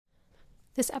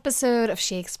This episode of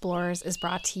She Explores is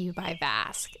brought to you by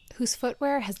Vasque, whose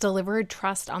footwear has delivered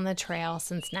trust on the trail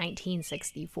since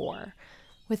 1964.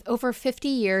 With over 50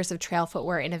 years of trail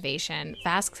footwear innovation,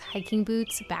 Vasque's hiking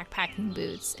boots, backpacking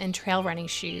boots, and trail running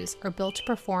shoes are built to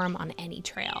perform on any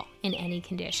trail, in any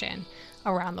condition,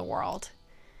 around the world.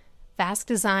 Vasque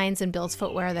designs and builds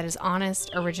footwear that is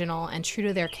honest, original, and true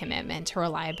to their commitment to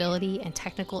reliability and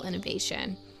technical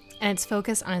innovation, and it's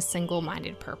focused on a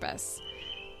single-minded purpose: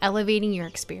 elevating your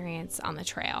experience on the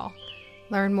trail.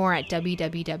 Learn more at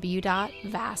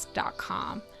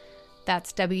www.vasque.com.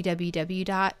 That's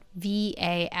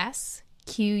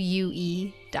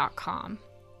www.vasque.com.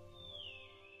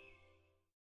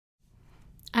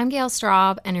 I'm Gail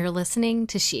Straub, and you're listening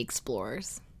to She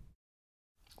Explores.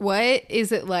 What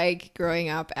is it like growing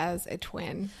up as a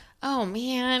twin? Oh,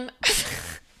 man.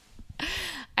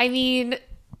 I mean,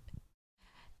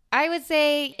 I would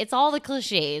say it's all the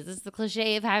cliches. It's the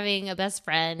cliche of having a best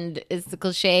friend. It's the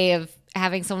cliche of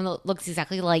having someone that looks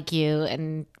exactly like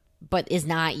you but is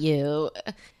not you.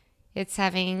 It's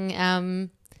having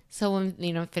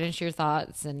someone, finish your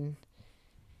thoughts, and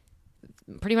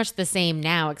pretty much the same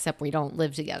now, except we don't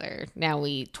live together. Now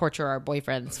we torture our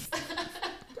boyfriends.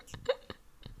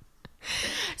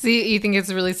 So you think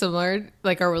it's really similar?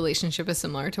 Like our relationship is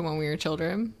similar to when we were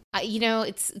children?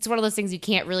 It's one of those things you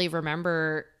can't really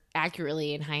remember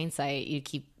accurately in hindsight. You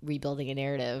keep rebuilding a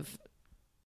narrative.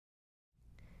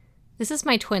 This is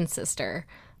my twin sister,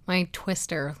 my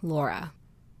twister, Laura.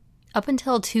 Up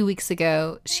until 2 weeks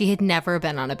ago, she had never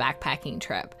been on a backpacking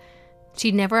trip.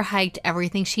 She'd never hiked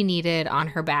everything she needed on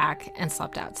her back and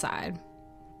slept outside.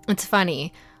 It's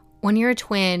funny. When you're a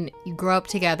twin, you grow up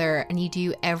together and you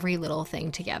do every little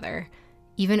thing together.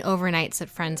 Even overnights at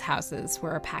friends' houses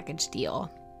were a package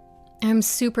deal. I'm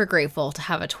super grateful to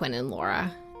have a twin in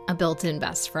Laura, a built-in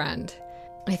best friend.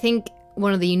 I think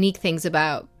one of the unique things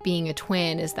about being a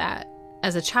twin is that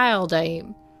as a child, I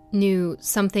knew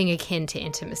something akin to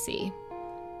intimacy.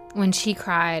 When she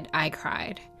cried, I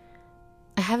cried.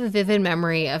 I have a vivid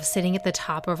memory of sitting at the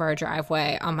top of our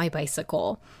driveway on my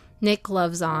bicycle, knit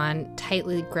gloves on,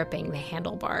 tightly gripping the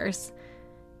handlebars.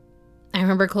 I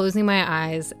remember closing my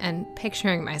eyes and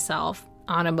picturing myself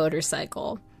on a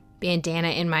motorcycle, bandana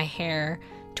in my hair,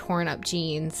 torn up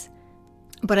jeans.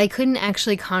 But I couldn't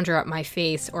actually conjure up my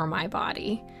face or my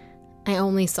body. I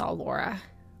only saw Laura.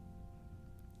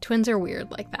 Twins are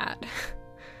weird like that.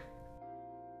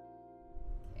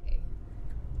 Okay.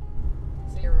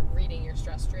 So you're reading your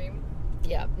stress dream?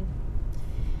 Yep.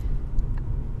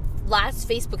 Last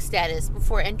Facebook status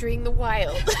before entering the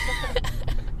wild.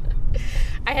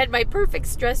 I had my perfect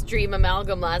stress dream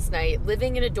amalgam last night,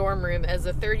 living in a dorm room as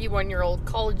a 31-year-old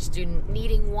college student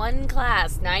needing one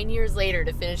class 9 years later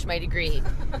to finish my degree.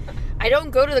 I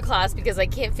don't go to the class because I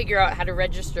can't figure out how to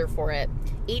register for it.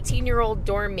 18-year-old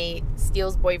dorm mate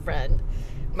steals boyfriend.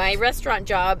 My restaurant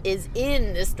job is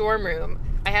in this dorm room.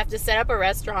 I have to set up a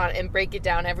restaurant and break it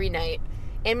down every night.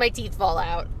 And my teeth fall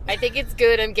out. I think it's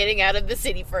good I'm getting out of the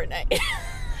city for a night.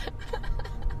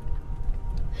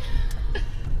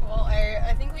 Well,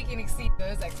 I think we can exceed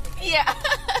those expectations. Yeah.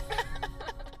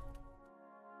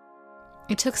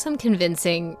 It took some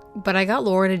convincing, but I got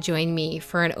Laura to join me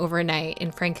for an overnight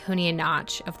in Franconia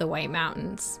Notch of the White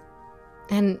Mountains.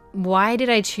 And why did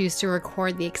I choose to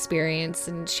record the experience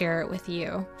and share it with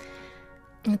you?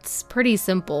 It's pretty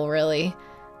simple, really.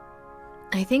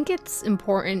 I think it's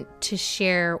important to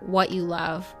share what you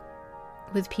love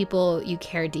with people you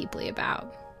care deeply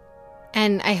about.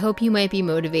 And I hope you might be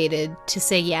motivated to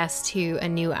say yes to a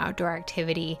new outdoor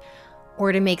activity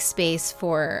or to make space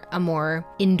for a more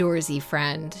indoorsy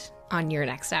friend on your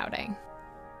next outing.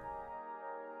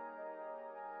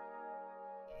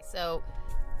 So,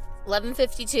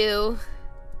 11:52.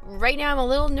 Right now I'm a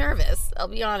little nervous, I'll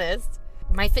be honest.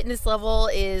 My fitness level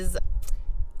is,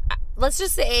 let's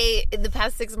just say in the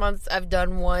past 6 months I've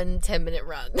done one 10-minute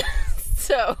run.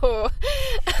 So,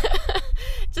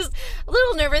 just a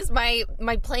little nervous. My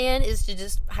plan is to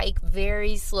just hike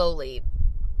very slowly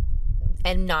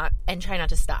and try not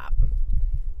to stop.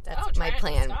 That's my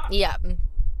plan. Yeah.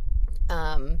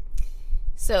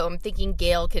 So I'm thinking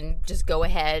Gail can just go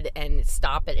ahead and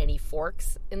stop at any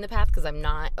forks in the path because I'm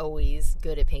not always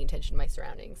good at paying attention to my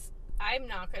surroundings. I'm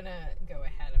not going to go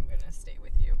ahead. I'm going to stay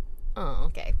with you. Oh,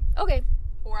 okay. Okay.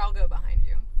 Or I'll go behind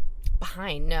you.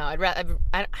 Behind? No, I'd rather.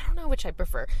 I don't know which I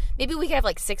prefer. Maybe we could have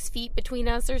like 6 feet between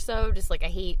us or so. Just like I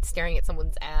hate staring at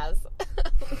someone's ass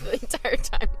the entire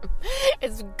time.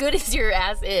 As good as your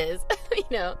ass is,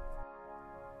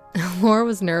 Laura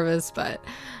was nervous, but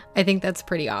I think that's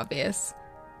pretty obvious.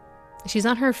 She's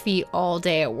on her feet all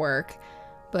day at work,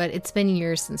 but it's been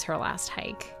years since her last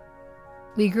hike.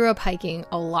 We grew up hiking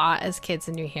a lot as kids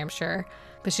in New Hampshire,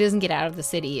 but she doesn't get out of the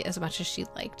city as much as she'd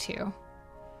like to.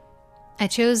 I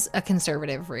chose a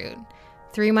conservative route,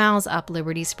 3 miles up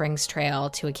Liberty Springs Trail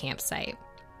to a campsite.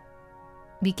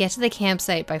 We get to the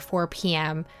campsite by 4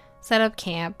 p.m., set up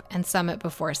camp, and summit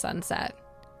before sunset.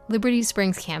 Liberty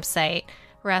Springs campsite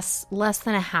rests less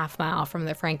than a half mile from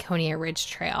the Franconia Ridge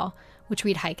Trail, which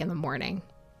we'd hike in the morning.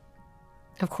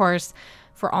 Of course,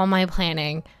 for all my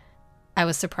planning, I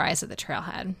was surprised at the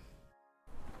trailhead.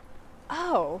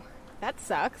 Oh, that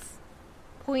sucks.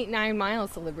 0.9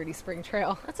 miles to Liberty Spring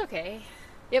Trail. That's okay.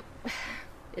 Yep.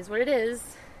 Is what it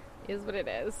is. Is what it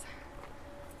is.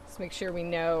 Let's make sure we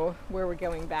know where we're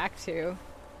going back to.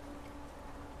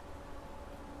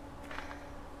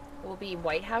 Will be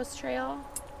White House Trail.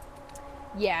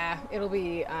 Yeah, it'll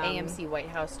be AMC White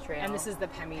House Trail. And this is the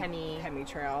Pemi Pemi.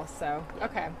 Trail, so Yeah.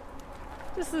 okay.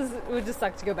 It would just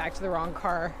suck to go back to the wrong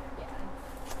car. Yeah.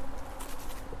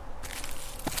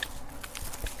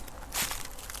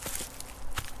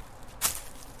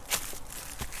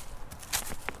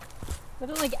 But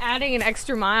it's like adding an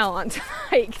extra mile onto the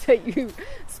hike that you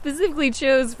specifically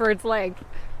chose for its length.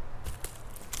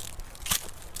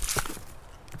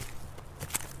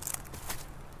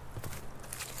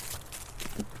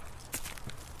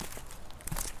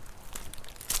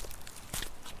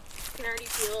 I can already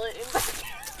feel it in my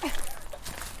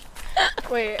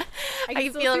Wait, I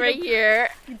can feel it right here.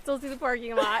 You can still see the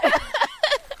parking lot. It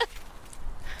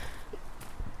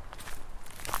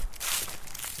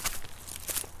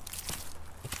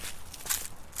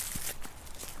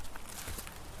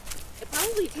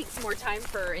probably takes more time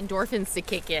for endorphins to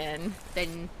kick in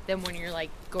than when you're like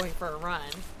going for a run,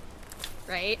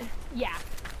 right? Yeah.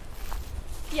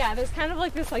 Yeah, there's kind of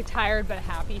like this like tired but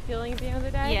happy feeling at the end of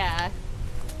the day. Yeah.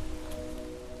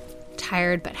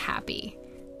 Tired but happy.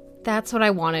 That's what I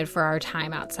wanted for our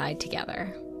time outside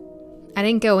together. I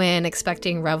didn't go in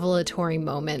expecting revelatory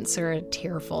moments or a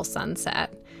tearful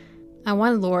sunset. I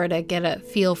wanted Laura to get a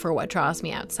feel for what draws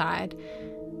me outside.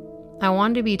 I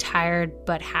wanted to be tired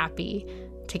but happy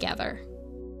together.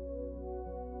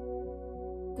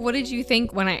 What did you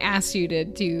think when I asked you to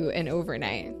do an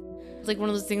overnight? It's like one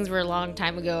of those things where a long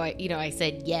time ago, I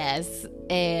said yes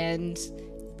and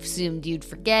assumed you'd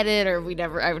forget it, or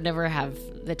I would never have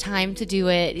the time to do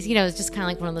it. It's just kind of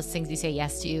like one of those things you say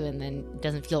yes to and then it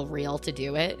doesn't feel real to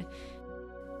do it.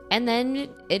 And then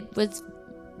it was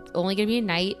only going to be a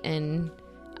night, and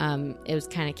it was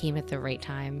kind of came at the right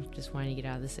time. Just wanted to get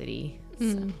out of the city.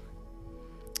 So.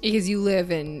 Because you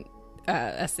live in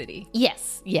a city.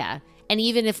 Yes, yeah. And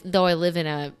even though I live in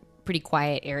a pretty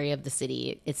quiet area of the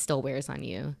city, it still wears on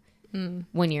you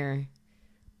when you're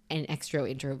an extro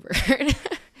introvert.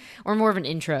 Or more of an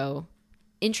intro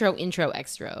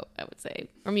extro, I would say.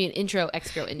 Or maybe an intro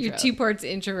extro intro. You're 2 parts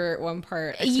introvert, 1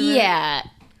 part extrovert. Yeah.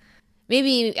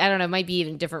 Maybe, I don't know, might be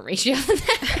even a different ratio than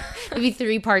that. Maybe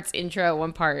 3 parts intro,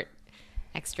 1 part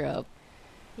extro.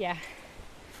 Yeah.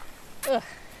 Ugh.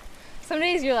 Some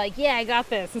days you're like, yeah, I got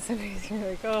this. And some days you're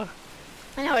like, oh.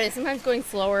 I know it is. Sometimes going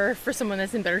slower for someone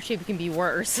that's in better shape can be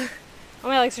worse.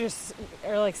 My legs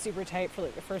are like super tight for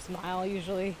like the first mile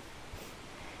usually.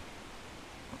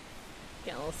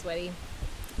 Getting a little sweaty.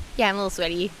 Yeah, I'm a little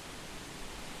sweaty.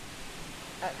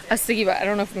 I was thinking about, I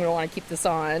don't know if I'm going to want to keep this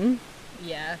on.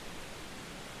 Yeah.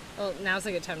 Well, now's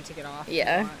a good time to take it off.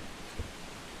 Yeah.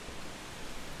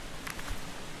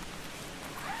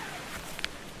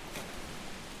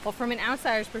 Well, from an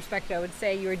outsider's perspective, I would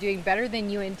say you were doing better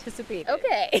than you anticipated.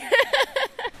 Okay.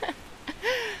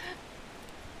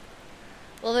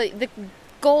 Well, the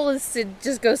goal is to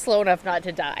just go slow enough not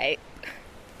to die.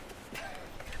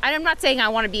 And I'm not saying I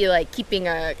want to be like keeping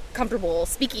a comfortable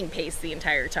speaking pace the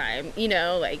entire time.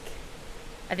 I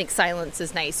think silence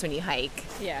is nice when you hike.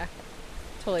 Yeah.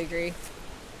 Totally agree.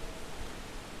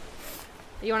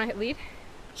 You want to lead?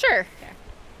 Sure. Okay.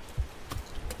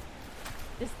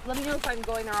 Just let me know if I'm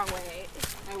going the wrong way.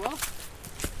 I will.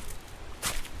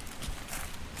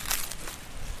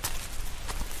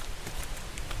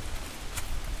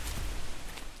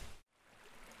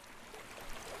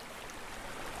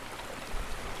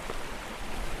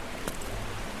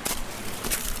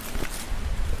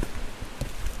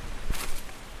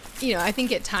 I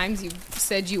think at times you've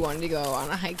said you wanted to go on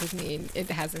a hike with me and it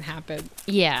hasn't happened.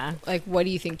 Yeah. Like, what do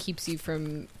you think keeps you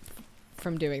from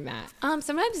doing that?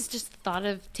 Sometimes it's just thought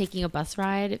of taking a bus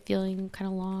ride, feeling kind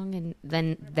of long, and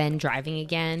then driving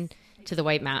again to the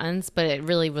White Mountains. But it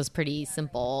really was pretty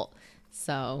simple.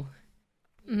 So,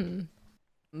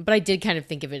 but I did kind of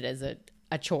think of it as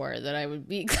a chore that I would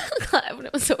be glad when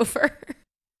it was over.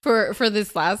 For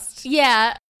this last...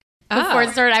 Yeah. Before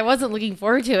it started, I wasn't looking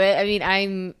forward to it. I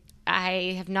mean,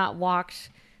 I have not walked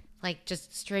like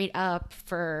just straight up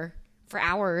for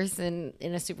hours in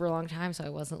a super long time, so I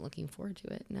wasn't looking forward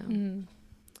to it. No.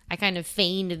 I kind of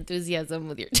feigned enthusiasm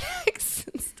with your texts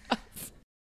and stuff.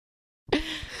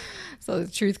 So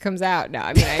the truth comes out. No,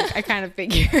 I mean, I kind of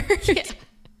figured. Yeah.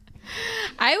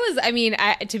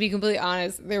 To be completely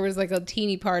honest, there was like a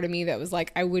teeny part of me that was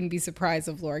like, I wouldn't be surprised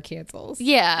if Laura cancels.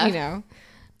 Yeah. You know?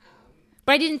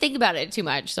 But I didn't think about it too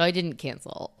much, so I didn't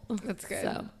cancel. That's good.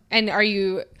 So. And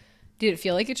did it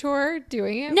feel like a chore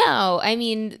doing it? No, I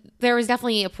mean, there was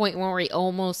definitely a point where we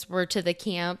almost were to the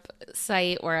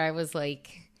campsite where I was like,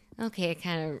 okay, I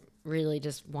kind of really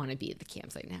just want to be at the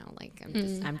campsite now. Like,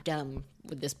 I'm done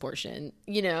with this portion,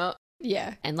 you know?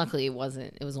 Yeah. And luckily it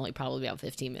wasn't. It was only probably about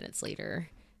 15 minutes later.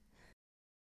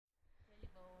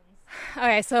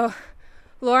 Okay, so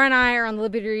Laura and I are on the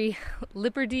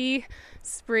Liberty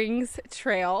Springs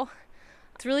Trail.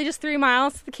 It's really just 3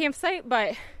 miles to the campsite,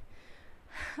 but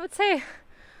I would say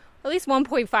at least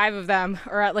 1.5 of them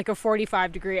are at like a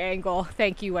 45-degree angle.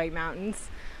 Thank you, White Mountains.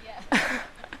 Yeah.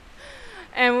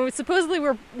 And supposedly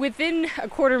we're within a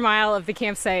quarter mile of the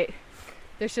campsite.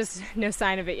 There's just no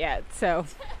sign of it yet. So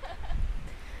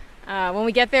when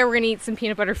we get there, we're going to eat some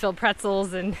peanut butter filled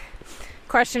pretzels and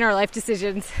question our life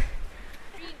decisions.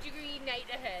 3-degree night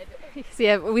ahead. So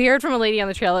yeah, we heard from a lady on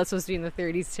the trail that's supposed to be in the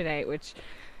 30s tonight, which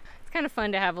it's kind of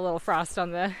fun to have a little frost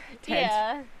on the tent.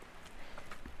 Yeah.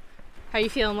 How you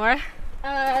feeling, Laura?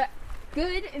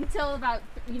 Good until about,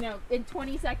 in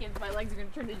 20 seconds my legs are going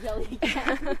to turn to jelly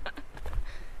again.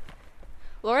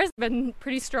 Laura's been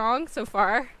pretty strong so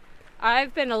far.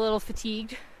 I've been a little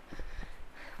fatigued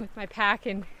with my pack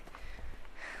and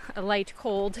a light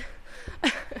cold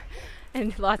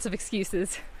and lots of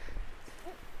excuses.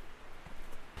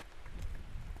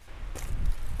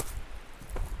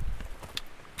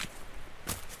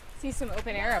 See some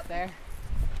open air up there.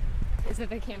 Is it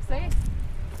the campsite?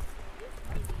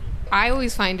 I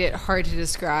always find it hard to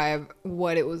describe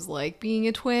what it was like being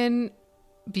a twin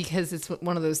because it's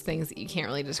one of those things that you can't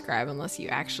really describe unless you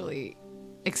actually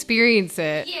experience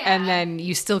it. Yeah. And then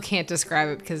you still can't describe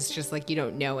it because it's just like you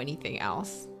don't know anything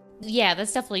else. Yeah,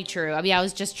 that's definitely true. I mean, I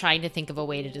was just trying to think of a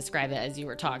way to describe it as you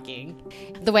were talking.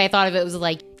 The way I thought of it was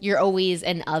like you're always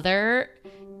an other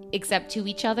except to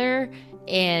each other,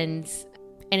 and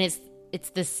it's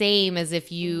the same as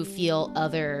if you feel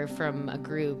other from a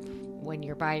group when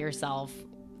you're by yourself,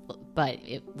 but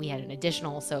we had an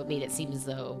additional, so it made it seem as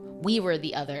though we were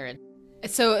the other.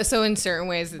 So in certain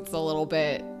ways, it's a little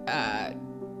bit.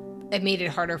 It made it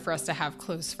harder for us to have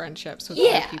close friendships with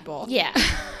other people. Yeah,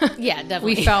 yeah,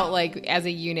 definitely. We felt like as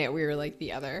a unit, we were like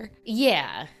the other.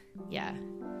 Yeah.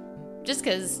 Just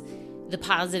because the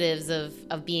positives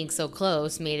of being so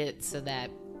close made it so that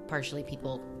partially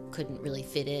people couldn't really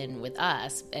fit in with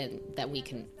us, and that we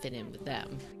can fit in with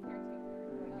them.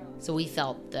 So we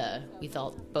felt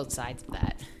both sides of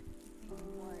that.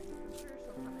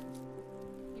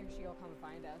 She'll come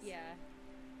find us. Yeah.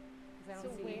 So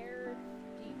where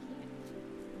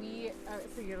do you camp?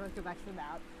 So you're gonna go back to the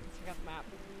map. Let's check out the map.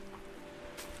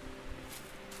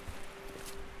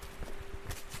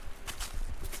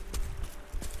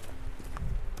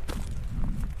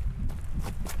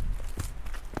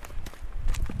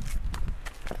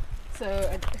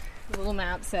 So the little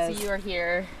map says. So you are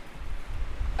here.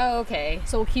 Oh, okay.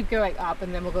 So we'll keep going up,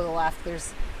 and then we'll go to the left.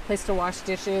 There's a place to wash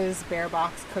dishes, bear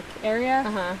box, cook area.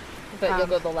 But you'll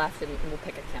go to the left, and we'll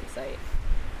pick a campsite.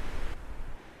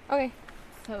 Okay.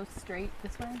 So straight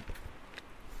this way.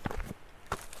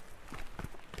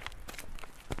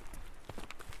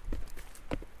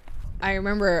 I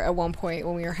remember at one point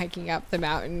when we were hiking up the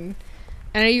mountain,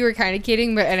 I know you were kind of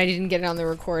kidding, and I didn't get it on the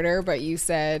recorder, but you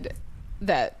said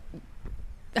that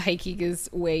hiking is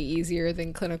way easier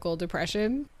than clinical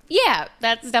depression. Yeah,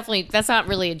 that's not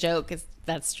really a joke.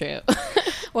 That's true.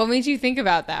 What made you think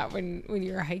about that when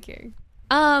you were hiking?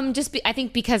 I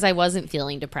think because I wasn't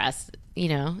feeling depressed,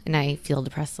 and I feel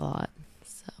depressed a lot.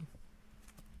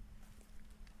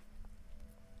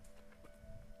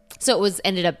 So it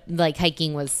ended up like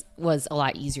hiking was a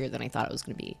lot easier than I thought it was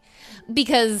going to be,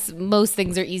 because most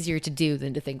things are easier to do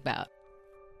than to think about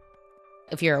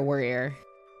if you're a worrier.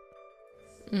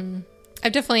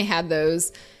 I've definitely had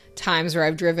those times where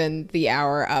I've driven the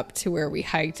hour up to where we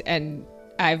hiked, and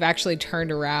I've actually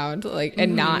turned around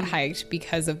and not hiked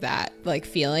because of that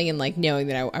feeling, and knowing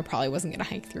that I probably wasn't going to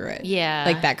hike through it.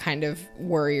 Yeah. That kind of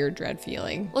worry or dread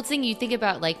feeling. Well, you think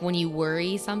about when you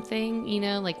worry something,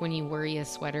 when you worry a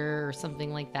sweater or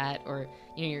something like that, or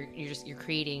you're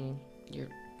creating your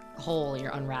whole,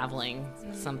 you're unraveling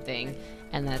something,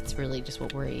 and that's really just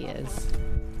what worry is.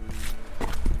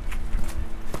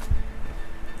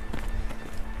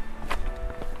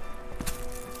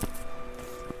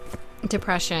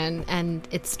 depression and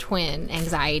its twin,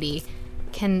 anxiety,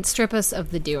 can strip us of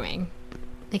the doing.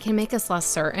 It can make us less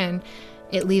certain.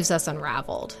 It leaves us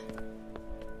unraveled.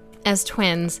 As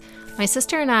twins, my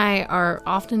sister and I are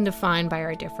often defined by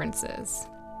our differences,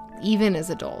 even as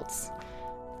adults.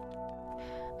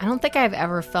 I don't think I've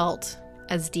ever felt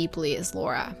as deeply as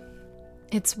Laura.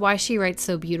 It's why she writes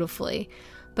so beautifully,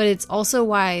 but it's also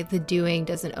why the doing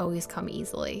doesn't always come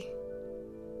easily.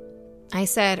 I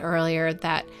said earlier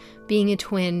that being a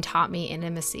twin taught me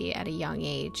intimacy at a young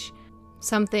age,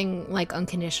 something like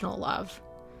unconditional love.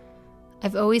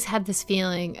 I've always had this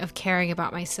feeling of caring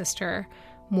about my sister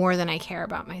more than I care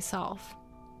about myself.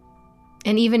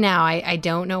 And even now, I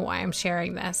don't know why I'm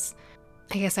sharing this.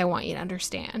 I guess I want you to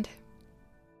understand.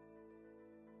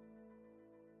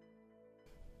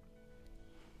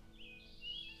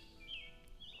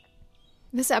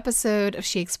 This episode of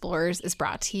She Explores is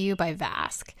brought to you by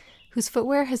Vask, whose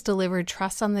footwear has delivered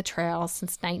trust on the trail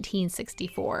since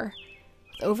 1964.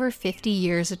 With over 50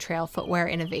 years of trail footwear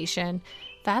innovation,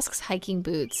 Vask's hiking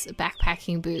boots,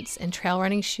 backpacking boots, and trail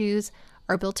running shoes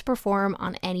are built to perform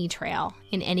on any trail,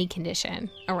 in any condition,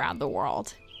 around the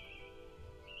world.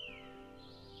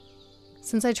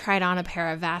 Since I tried on a pair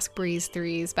of Vask Breeze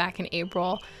 3s back in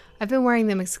April, I've been wearing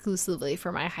them exclusively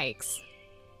for my hikes.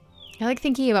 I like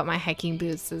thinking about my hiking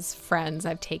boots as friends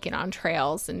I've taken on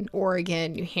trails in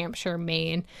Oregon, New Hampshire,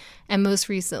 Maine, and most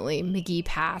recently, McGee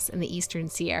Pass in the eastern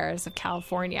Sierras of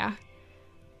California.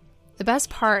 The best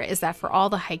part is that for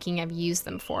all the hiking I've used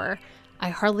them for, I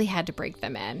hardly had to break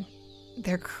them in.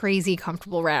 They're crazy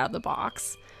comfortable right out of the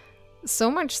box. So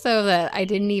much so that I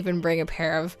didn't even bring a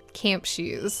pair of camp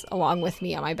shoes along with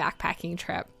me on my backpacking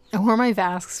trip. I wore my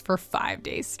Vasks for 5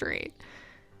 days straight.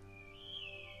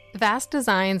 Vask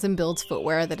designs and builds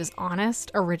footwear that is honest,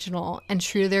 original, and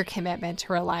true to their commitment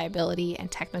to reliability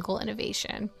and technical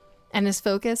innovation, and is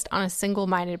focused on a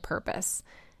single-minded purpose,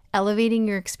 elevating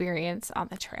your experience on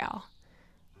the trail.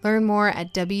 Learn more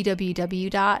at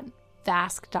www.vask.com.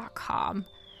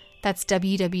 That's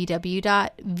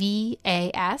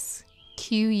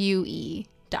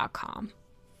www.vasque.com.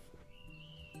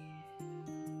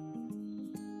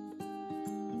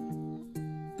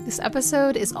 This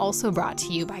episode is also brought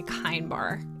to you by Kind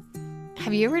Bar.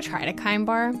 Have you ever tried a Kind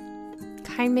Bar?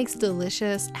 Kind makes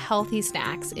delicious, healthy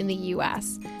snacks in the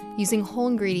US using whole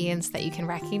ingredients that you can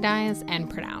recognize and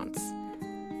pronounce.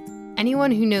 Anyone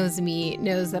who knows me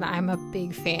knows that I'm a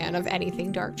big fan of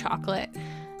anything dark chocolate,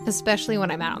 especially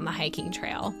when I'm out on the hiking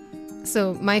trail.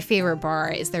 So my favorite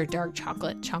bar is their dark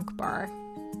chocolate chunk bar.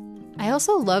 I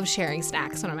also love sharing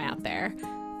snacks when I'm out there.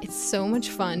 It's so much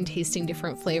fun tasting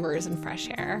different flavors and fresh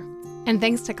air. And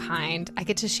thanks to Kind, I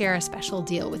get to share a special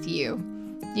deal with you.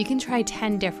 You can try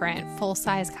 10 different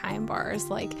full-size Kind bars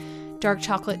like dark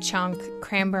chocolate chunk,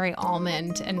 cranberry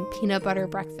almond, and peanut butter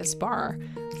breakfast bar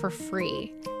for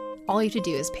free. All you have to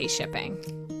do is pay shipping.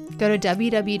 Go to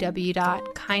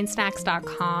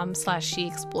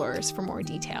www.kindsnacks.com/sheexplores for more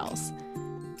details.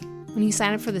 When you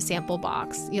sign up for the sample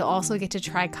box, you'll also get to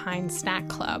try Kind Snack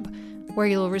Club, where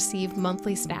you'll receive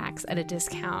monthly snacks at a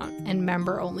discount and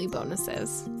member-only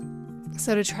bonuses.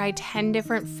 So to try 10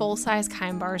 different full-size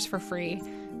Kind bars for free,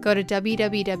 go to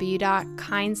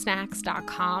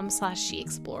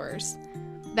www.kindsnacks.com/sheexplores.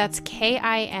 That's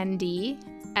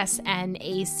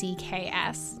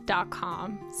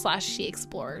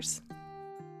KINDSNACKS.com/sheexplores.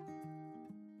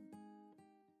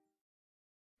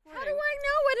 How do I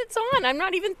know when it's on? I'm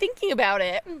not even thinking about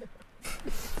it.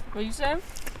 What you say?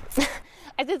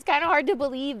 It's kind of hard to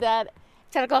believe that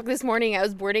 10 o'clock this morning I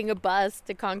was boarding a bus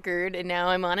to Concord and now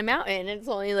I'm on a mountain and it's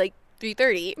only like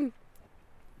 3:30.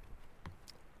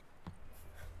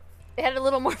 It had a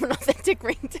little more of an authentic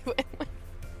ring to it.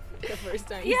 The first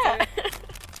time you said it.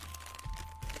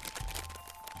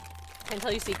 Can I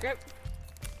tell you a secret?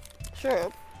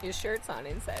 Sure. His shirt's on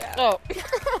inside out. Oh.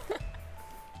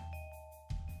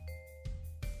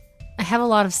 I have a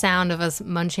lot of sound of us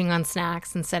munching on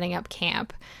snacks and setting up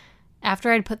camp.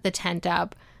 After I'd put the tent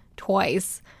up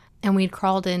twice and we'd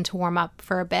crawled in to warm up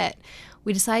for a bit,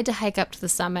 we decided to hike up to the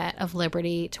summit of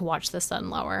Liberty to watch the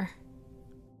sun lower.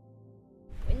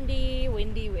 Windy,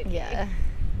 windy, windy. Yeah.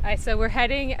 All right, so we're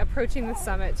approaching the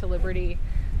summit to Liberty.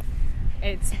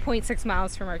 It's 0.6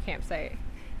 miles from our campsite.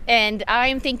 And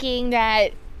I'm thinking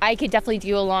that I could definitely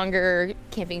do a longer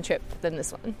camping trip than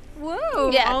this one. Whoa,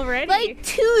 Yeah, already? like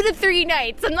 2 to 3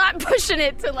 nights. I'm not pushing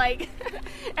it to like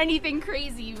anything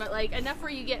crazy, but like enough where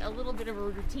you get a little bit of a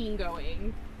routine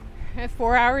going.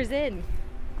 4 hours in.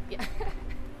 Yeah.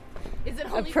 Is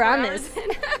it only A promise. 4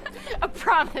 hours in? A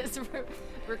promise.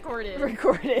 Recorded.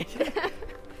 Recorded.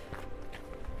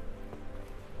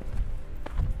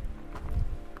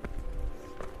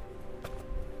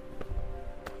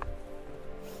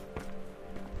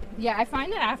 Yeah, I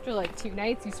find that after like 2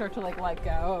 nights, you start to like let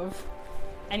go of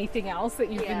anything else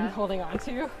that you've been holding on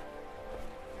to,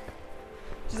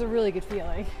 which is a really good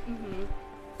feeling. Mm-hmm.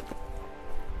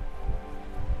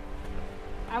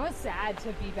 I was sad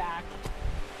to be back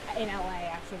in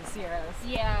LA after the Sierras.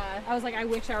 Yeah. I was like, I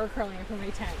wish I were curling up in my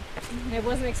tent. And I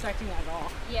wasn't expecting that at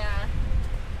all. Yeah.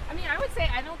 I mean, I would say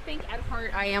I don't think at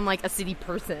heart I am like a city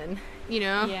person, you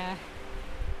know? Yeah.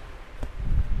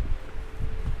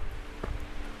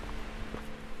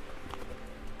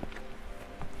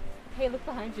 Hey, look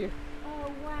behind you.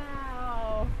 Oh,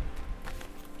 wow.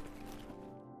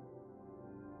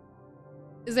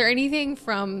 Is there anything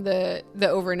from the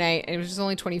overnight, and it was just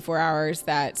only 24 hours,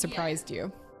 that surprised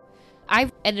you?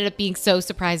 I ended up being so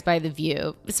surprised by the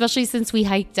view, especially since we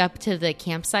hiked up to the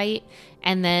campsite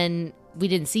and then we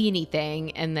didn't see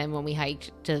anything. And then when we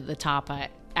hiked to the top,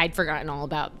 I'd forgotten all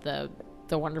about the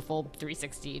wonderful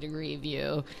 360-degree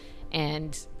view.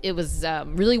 And it was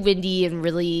really windy and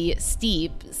really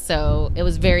steep. So it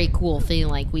was very cool feeling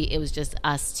like it was just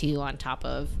us two on top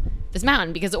of this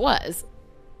mountain, because it was.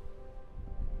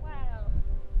 Wow.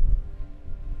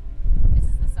 This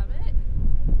is the summit,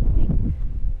 I think.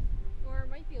 Or it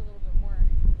might be a little bit more.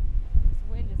 This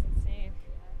wind is insane.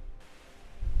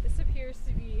 This appears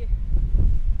to be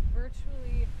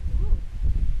virtually... Ooh.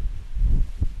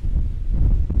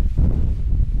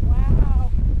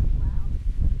 Wow.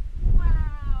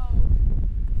 Wow.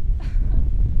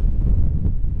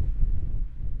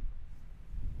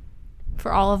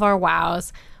 For all of our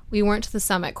wows, we weren't to the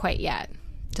summit quite yet.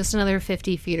 Just another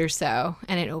 50 feet or so,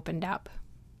 and it opened up.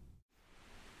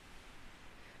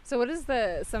 So what does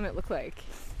the summit look like?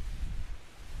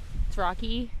 It's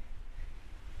rocky.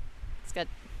 It's got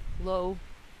low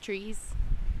trees.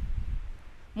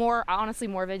 Honestly,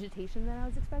 more vegetation than I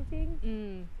was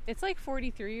expecting. It's like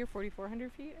 43 or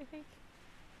 4,400 feet, I think.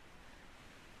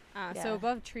 Yeah. So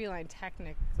above tree line,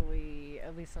 technically,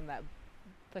 at least on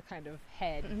the kind of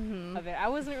head of it. I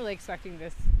wasn't really expecting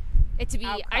this. It to be.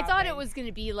 I thought Outcropping. it was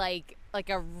gonna be like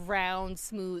a round,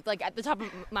 smooth, like at the top of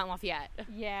Mount Lafayette.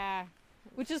 Yeah,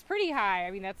 which is pretty high.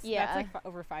 I mean, that's Yeah. like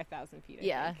over 5,000 feet. I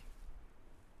Yeah.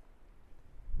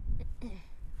 think.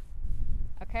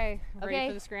 Okay. Ready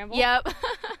for the scramble? Yep.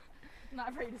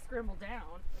 Not ready to scramble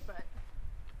down, but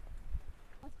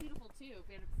That's beautiful too. If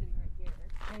we end up sitting right here.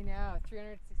 I know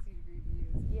 360-degree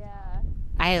views. Yeah.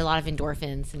 I had a lot of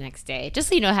endorphins the next day.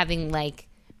 Just having like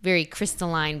very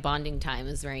crystalline bonding time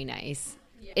is very nice.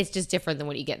 Yeah. It's just different than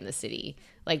what you get in the city.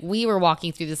 Like we were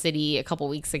walking through the city a couple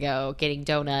weeks ago, getting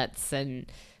donuts and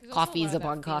coffees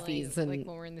upon coffees, and like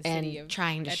when we're in the city and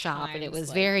trying to shop, and it times, was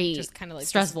like, very just kind of like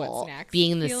stressful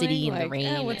being in the city in the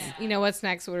rain. What's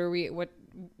next? When are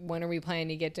we planning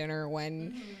to get dinner?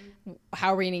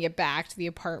 How are we going to get back to the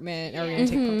apartment? Are we going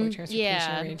to take public transportation?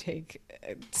 Yeah. Are we going to take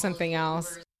something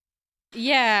else?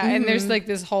 Yeah, and there's like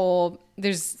this whole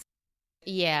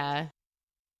Yeah.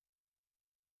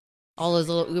 All those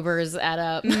little Ubers add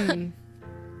up. Yeah, and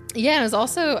it was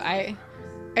also I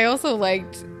also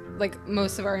liked like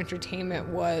most of our entertainment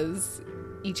was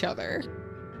each other.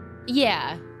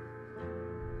 Yeah.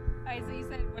 Alright, so you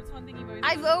said what's one thing you've always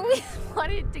I've always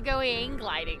wanted to go hang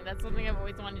gliding. That's something I've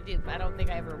always wanted to do, but I don't think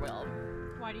I ever will.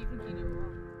 Why do you think you never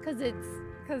will?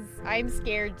 Because I'm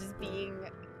scared just being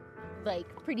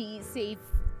like pretty safe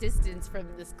distance from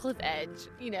this cliff edge,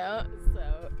 you know?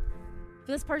 So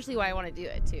that's partially why I want to do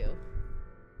it too.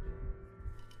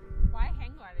 Why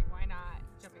hang gliding? Why not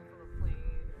jumping from a plane?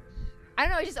 I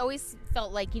don't know, I just always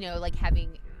felt like, like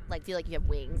having, feel like you have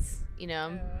wings,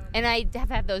 And I have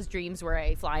had those dreams where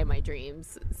I fly in my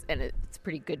dreams, and it's a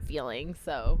pretty good feeling,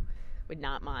 so would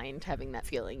not mind having that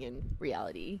feeling in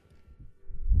reality.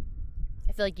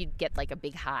 I feel like you'd get like a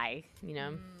big high,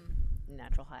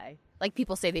 natural high. Like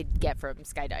people say they'd get from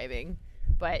skydiving,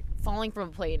 but falling from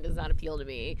a plane does not appeal to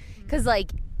me. Because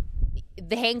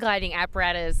the hang gliding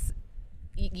apparatus,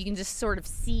 you can just sort of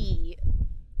see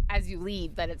as you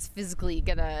leave that it's physically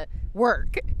gonna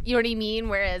work. You know what I mean?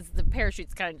 Whereas the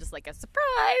parachute's kind of just like a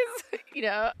surprise,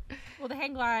 Well, the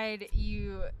hang glide,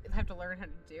 you have to learn how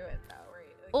to do it though,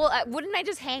 right? Well, wouldn't I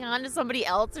just hang on to somebody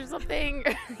else or something?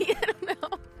 I don't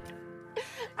know.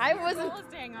 I wasn't. Goal is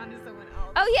to hang on to someone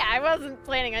else. Oh yeah, I wasn't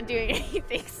planning on doing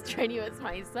anything strenuous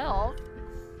myself.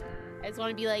 I just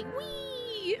want to be like,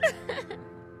 wee.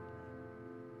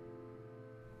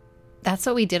 That's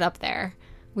what we did up there.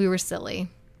 We were silly.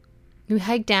 We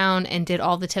hiked down and did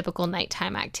all the typical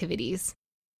nighttime activities.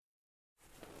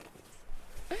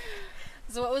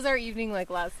 So what was our evening like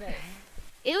last night?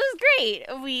 It was great.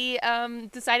 We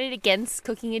decided against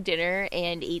cooking a dinner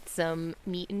and ate some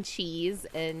meat and cheese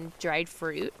and dried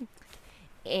fruit.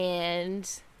 And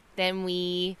Then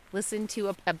we listened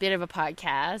to a bit of a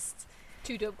podcast,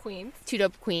 Two Dope Queens. Two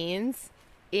Dope Queens.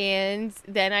 And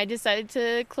then I decided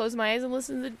to close my eyes and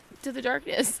listen to the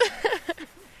darkness.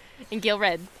 And Gail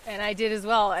read. And I did as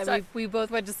well. And So- we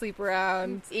both went to sleep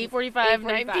around 8:45,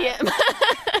 9 p.m.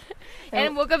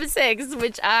 And woke up at 6,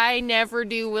 which I never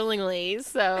do willingly.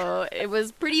 So it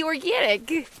was pretty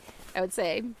organic, I would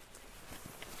say.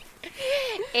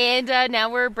 And now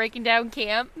we're breaking down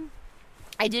camp.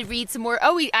 I did read some more.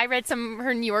 I read some of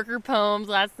her New Yorker poems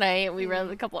last night. We read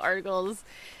a couple articles.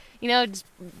 Just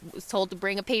was told to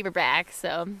bring a paperback.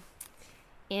 So,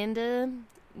 and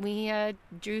we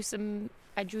drew some.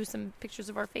 I drew some pictures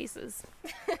of our faces.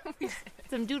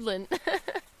 Some doodling.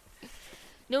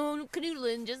 No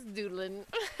canoodling, just doodling.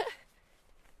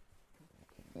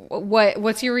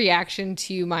 What's your reaction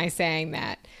to my saying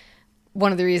that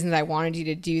one of the reasons I wanted you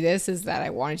to do this is that I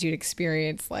wanted you to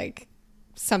experience like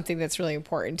something that's really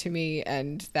important to me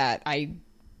and that I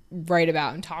write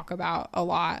about and talk about a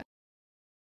lot?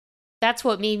 That's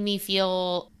what made me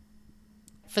feel,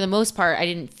 for the most part, I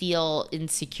didn't feel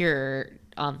insecure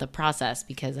on the process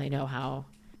because I know how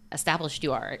established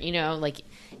you are,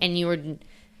 and you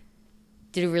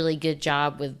did a really good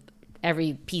job with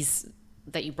every piece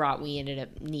that you brought. We ended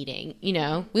up needing,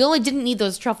 we only didn't need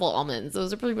those truffle almonds.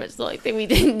 Those are pretty much the only thing we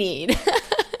didn't need.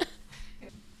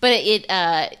 But it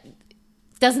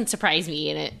doesn't surprise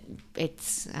me, and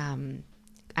it's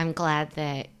I'm glad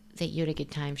that you had a good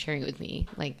time sharing it with me.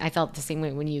 Like, I felt the same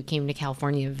way when you came to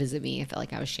California to visit me. I felt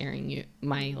like I was sharing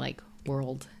my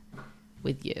world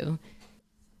with you.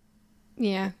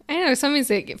 Yeah, I know.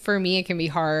 Sometimes for me, it can be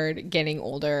hard getting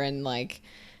older and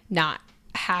not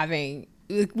having.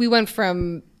 We went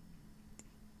from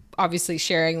obviously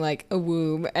sharing a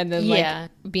womb and then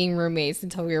being roommates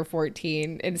until we were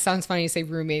 14. And it sounds funny to say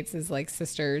roommates as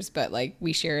sisters, but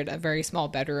we shared a very small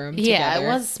bedroom together. Yeah, it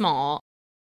was small.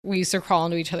 We used to crawl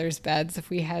into each other's beds if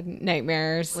we had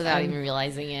nightmares. Without even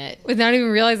realizing it.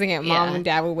 Mom and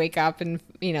Dad would wake up and,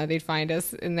 they'd find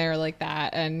us in there like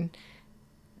that. And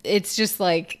it's just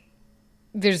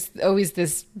there's always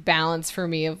this balance for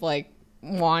me of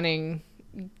wanting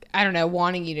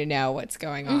you to know what's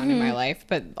going on in my life.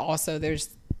 But also there's,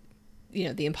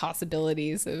 the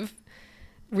impossibilities of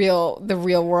the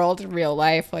real world and real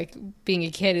life. Being a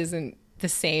kid isn't the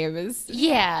same as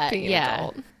being an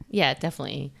adult. Yeah,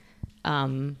 definitely.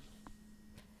 I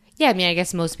I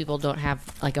guess most people don't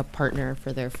have a partner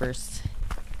for their first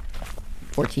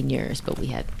 14 years, but we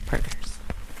had partners,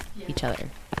 each other.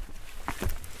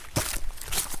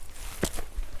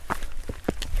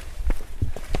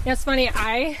 Yeah, it's funny.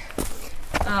 I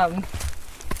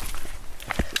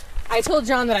told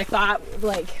John that I thought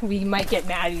we might get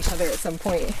mad at each other at some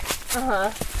point.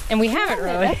 And we haven't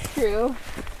really. That's true.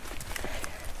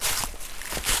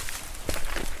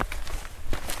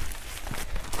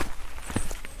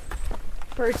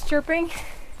 Birds chirping.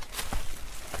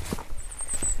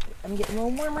 I'm getting a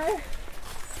little warmer.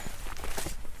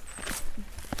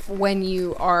 When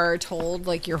you are told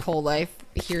your whole life,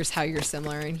 here's how you're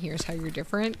similar and here's how you're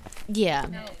different. Yeah.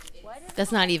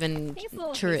 That's not even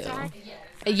true.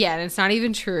 Yeah, and it's not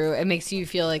even true. It makes you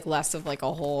feel less of a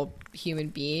whole human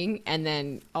being, and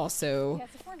then also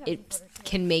it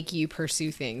can make you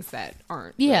pursue things that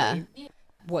aren't really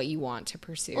what you want to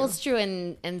pursue. Well, it's true,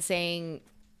 and saying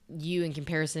you in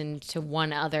comparison to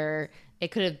one other, it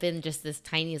could have been just this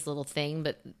tiniest little thing,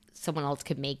 but someone else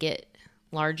could make it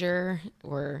larger,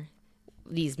 or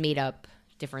these made up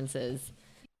differences.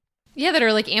 Yeah, that are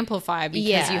amplified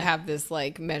because you have this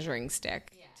measuring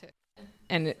stick.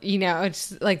 And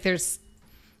it's there's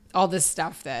all this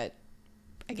stuff that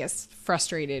I guess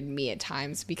frustrated me at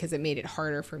times because it made it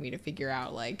harder for me to figure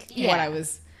out what I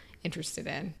was interested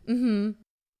in. Mm-hmm.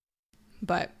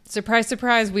 But surprise,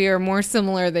 surprise, we are more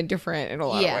similar than different in a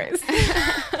lot of ways.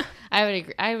 I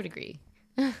would agree.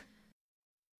 And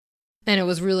it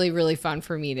was really, really fun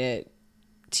for me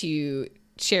to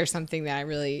share something that I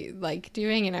really like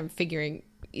doing, and I'm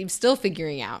still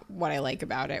figuring out what I like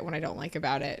about it, what I don't like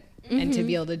about it, and to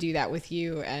be able to do that with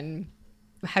you and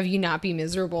have you not be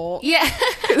miserable. Yeah.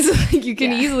 Because you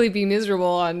can easily be miserable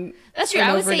on That's true.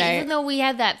 I would say even though we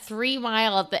had that 3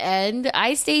 mile at the end,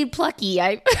 I stayed plucky.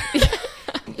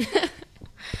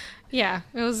 Yeah,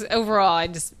 it was overall,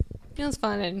 it was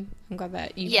fun, and I'm glad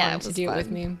that you wanted to do it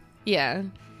with me. Yeah.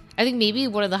 I think maybe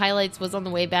one of the highlights was on the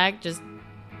way back, just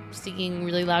singing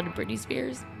really loud to Britney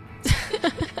Spears.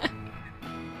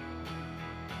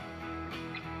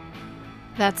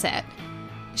 That's it.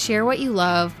 Share what you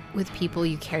love with people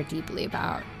you care deeply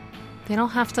about. They don't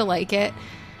have to like it,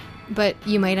 but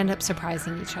you might end up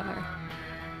surprising each other.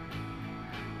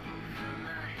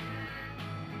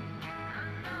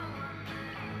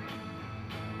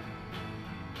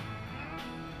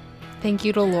 Thank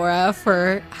you to Laura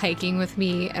for hiking with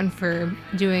me and for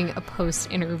doing a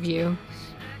post-interview.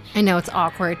 I know it's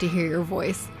awkward to hear your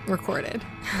voice recorded.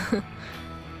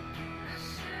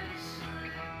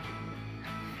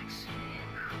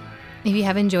 If you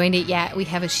haven't joined it yet, we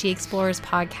have a She Explores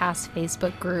podcast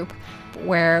Facebook group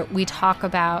where we talk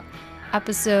about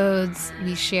episodes,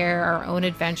 we share our own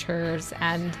adventures,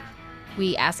 and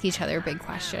we ask each other big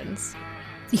questions.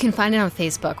 You can find it on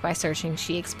Facebook by searching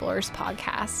She Explores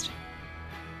Podcast.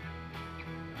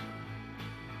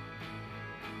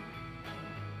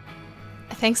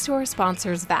 Thanks to our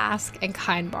sponsors, Vask and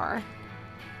Kind Bar.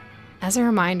 As a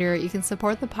reminder, you can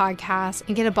support the podcast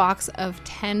and get a box of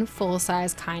 10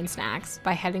 full-size Kind Snacks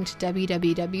by heading to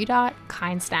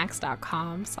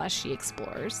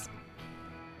www.kindsnacks.com/sheexplores.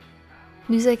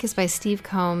 Music is by Steve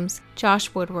Combs,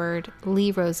 Josh Woodward,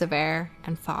 Lee Roosevelt,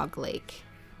 and Fog Lake.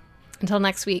 Until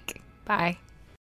next week, bye.